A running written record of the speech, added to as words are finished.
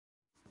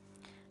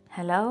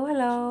Hello,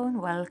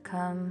 and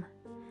welcome.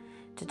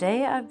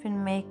 Today I've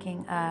been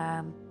making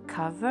a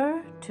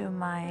cover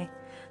to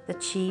the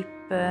cheap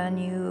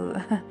new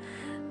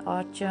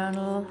art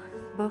journal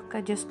book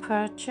I just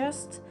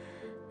purchased.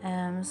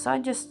 So I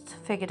just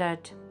figured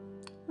I'd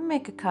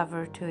make a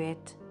cover to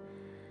it,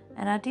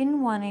 and I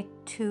didn't want it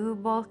too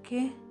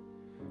bulky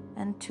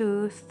and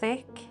too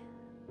thick,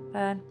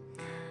 but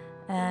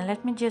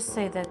let me just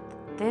say that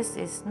this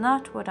is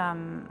not what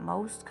I'm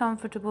most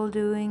comfortable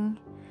doing.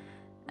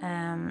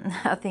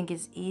 I think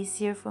it's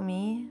easier for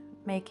me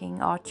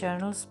making art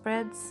journal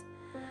spreads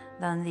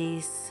than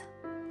these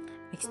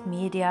mixed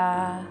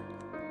media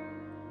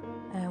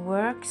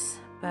works,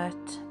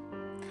 but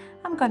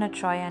I'm gonna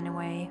try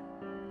anyway.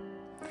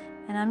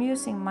 And I'm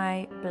using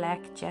my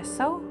black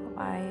gesso.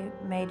 I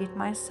made it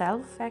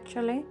myself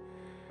actually.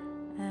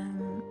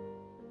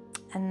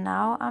 And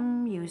now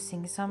I'm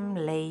using some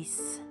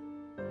lace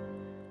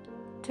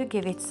to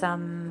give it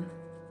some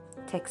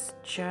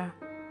texture.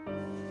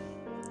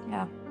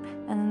 Yeah,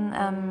 and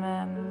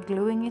I'm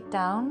gluing it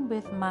down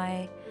with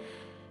my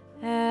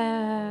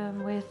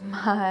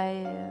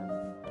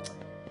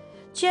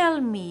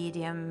gel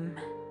medium,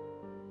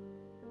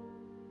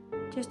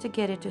 just to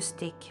get it to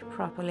stick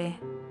properly.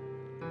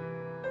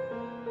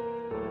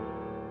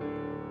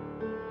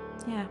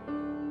 Yeah,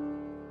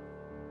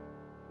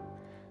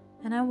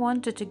 and I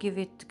wanted to give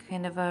it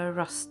kind of a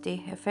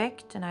rusty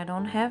effect, and I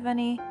don't have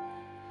any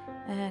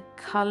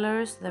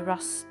colors, the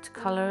rust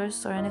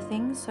colors or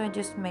anything, so I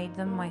just made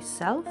them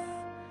myself,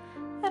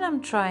 and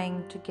I'm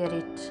trying to get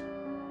it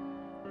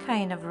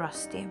kind of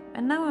rusty.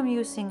 And now I'm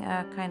using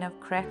a kind of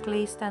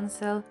crackly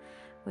stencil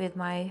with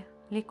my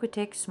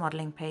Liquitex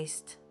modeling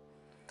paste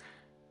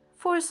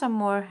for some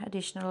more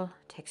additional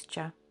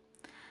texture.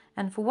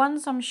 And for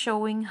once I'm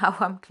showing how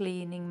I'm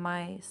cleaning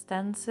my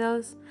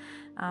stencils.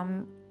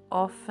 I'm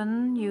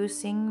often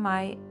using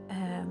my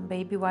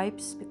baby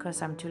wipes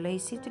because I'm too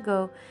lazy to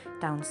go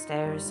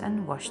downstairs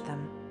and wash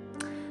them.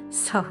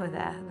 So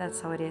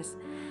that's how it is.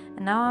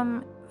 And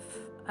now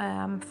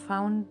I'm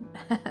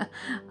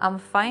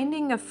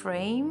finding a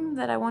frame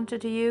that I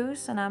wanted to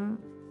use, and I'm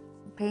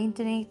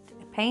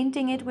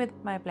painting it with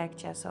my black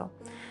gesso.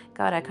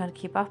 God, I can't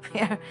keep up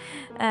here.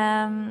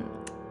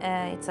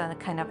 It's a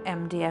kind of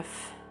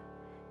MDF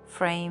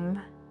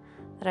frame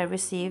that I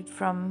received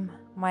from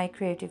my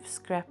creative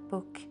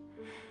scrapbook,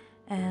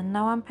 and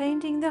now I'm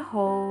painting the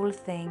whole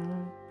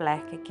thing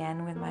black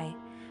again with my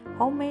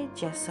homemade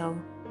gesso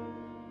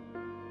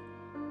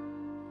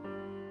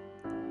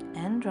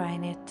and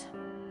drying it.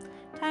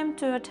 Time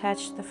to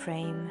attach the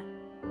frame.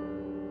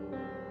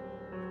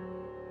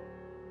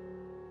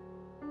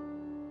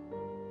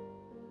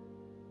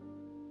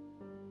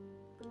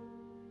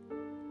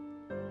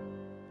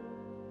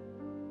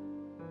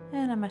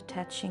 And I'm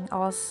attaching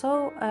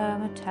also a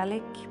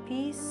metallic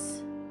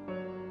piece.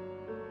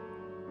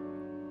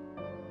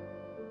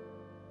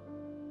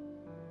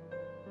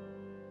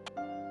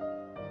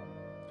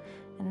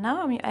 And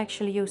now I'm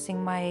actually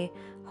using my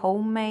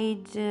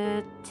homemade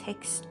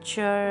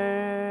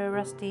texture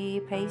rusty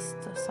paste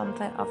or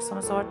something of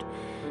some sort.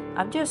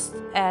 I've just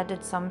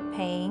added some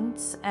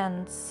paints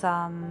and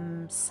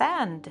some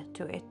sand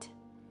to it.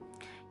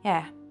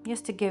 Yeah,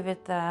 just to give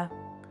it the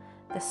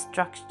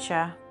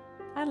structure.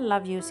 I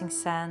love using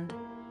sand.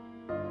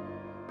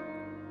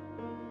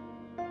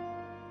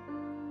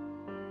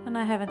 And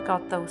I haven't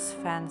got those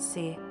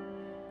fancy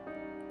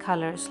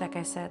colors like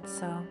I said,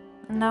 so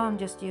now I'm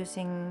just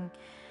using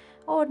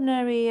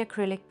ordinary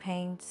acrylic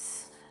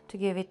paints to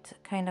give it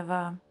kind of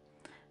a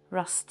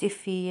rusty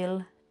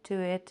feel to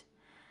it,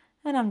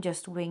 and I'm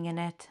just winging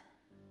it.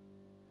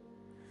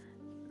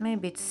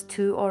 Maybe it's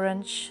too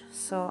orange,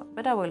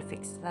 but I will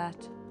fix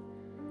that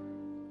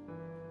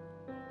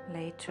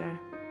later.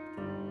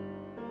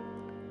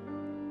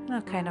 And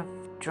I'm kind of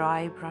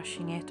dry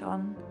brushing it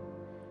on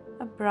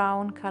a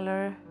brown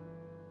color.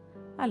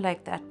 I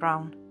like that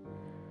brown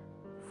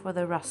for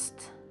the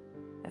rust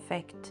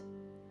effect.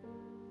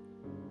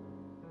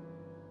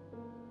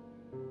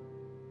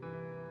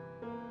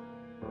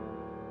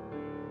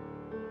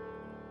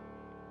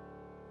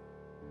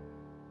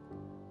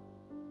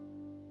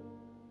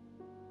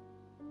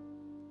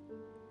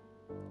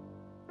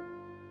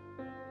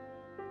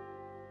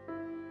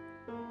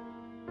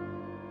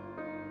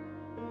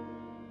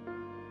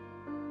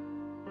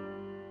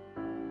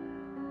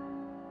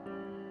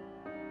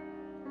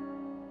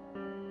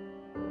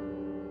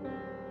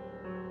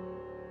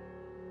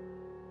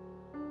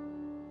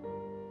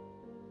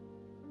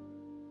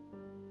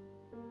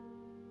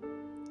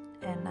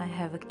 And I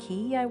have a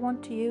key I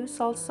want to use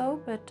also,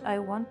 but I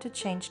want to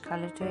change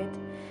color to it.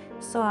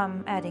 So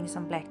I'm adding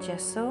some black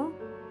gesso,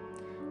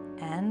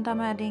 and I'm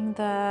adding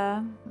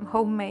the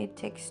homemade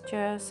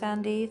texture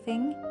sandy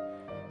thing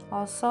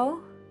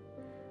also,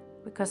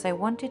 because I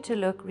want it to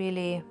look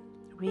really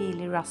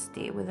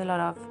rusty with a lot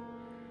of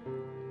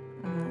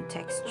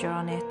texture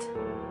on it.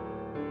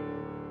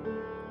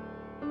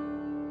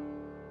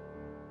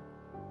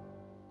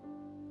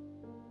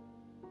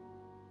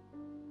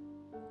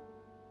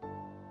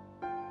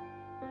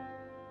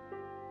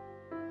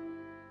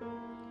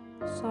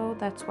 So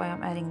that's why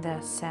I'm adding the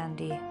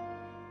sandy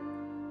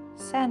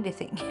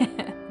thing,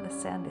 the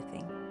sandy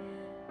thing.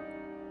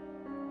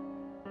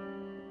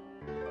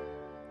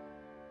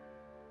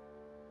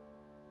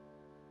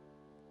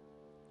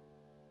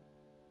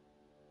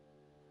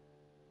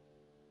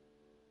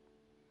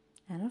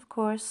 And of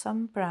course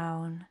some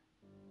brown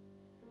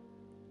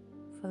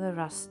for the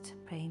rust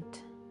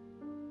paint.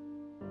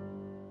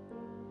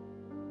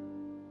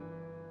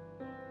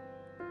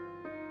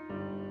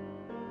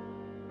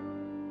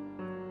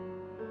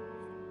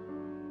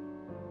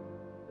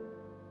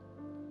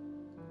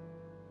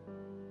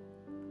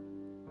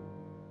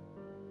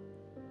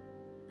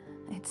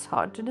 It's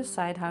hard to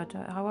decide how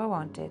I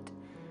want it,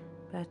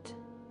 but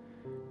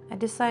I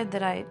decide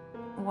that I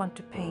want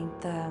to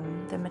paint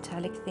the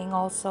metallic thing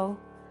also,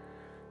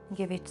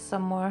 give it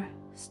some more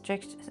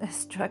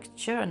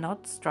structure,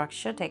 not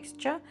structure,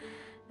 texture,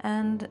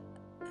 and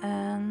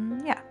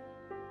yeah.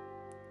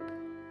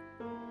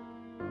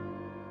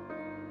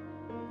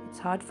 It's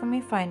hard for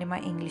me finding my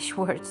English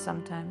words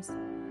sometimes,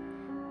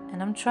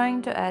 and I'm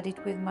trying to add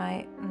it with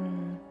my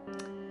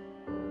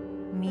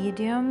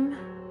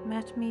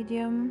matte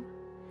medium,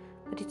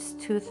 but it's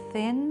too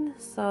thin,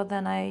 so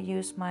then I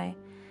use my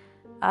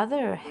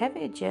other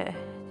heavy gel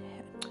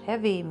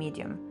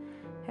medium.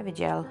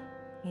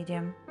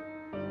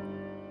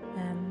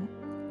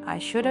 I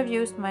should have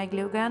used my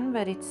glue gun,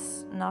 but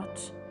it's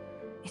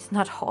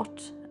not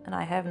hot, and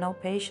I have no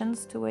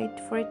patience to wait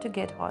for it to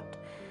get hot.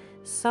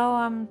 So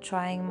I'm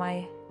trying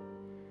my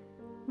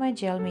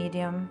gel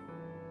medium,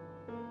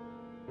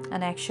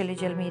 and actually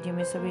gel medium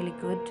is a really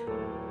good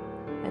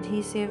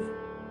adhesive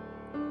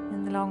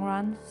in the long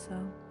run. So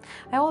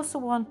I also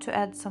want to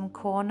add some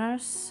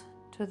corners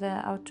to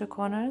the outer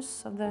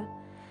corners of the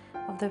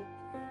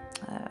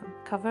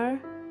cover,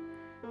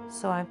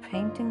 so I'm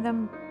painting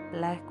them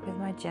black with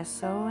my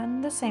gesso,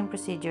 and the same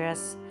procedure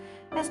as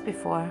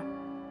before.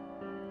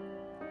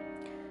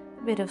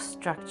 A bit of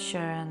structure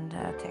and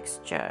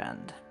texture,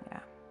 and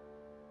yeah,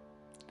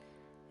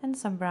 and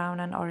some brown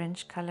and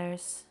orange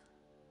colors.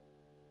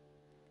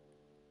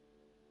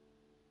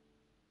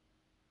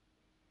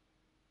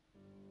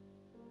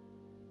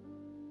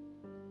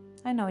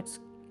 I know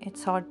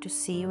it's hard to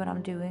see what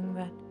I'm doing,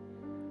 but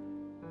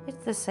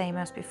it's the same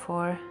as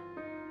before.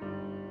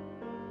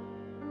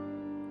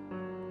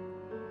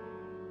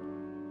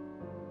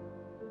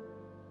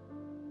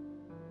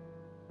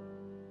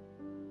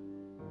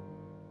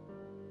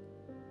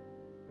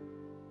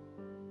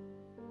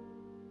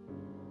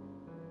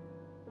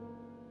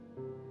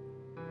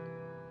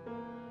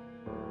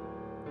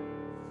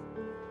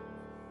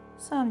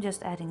 So I'm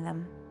just adding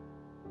them.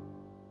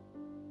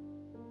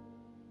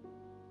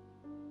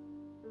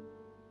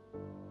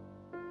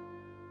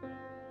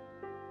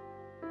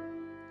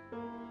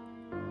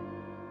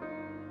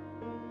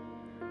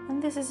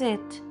 And this is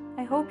it.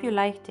 I hope you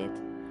liked it.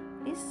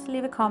 Please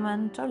leave a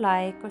comment or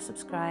like or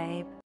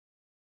subscribe.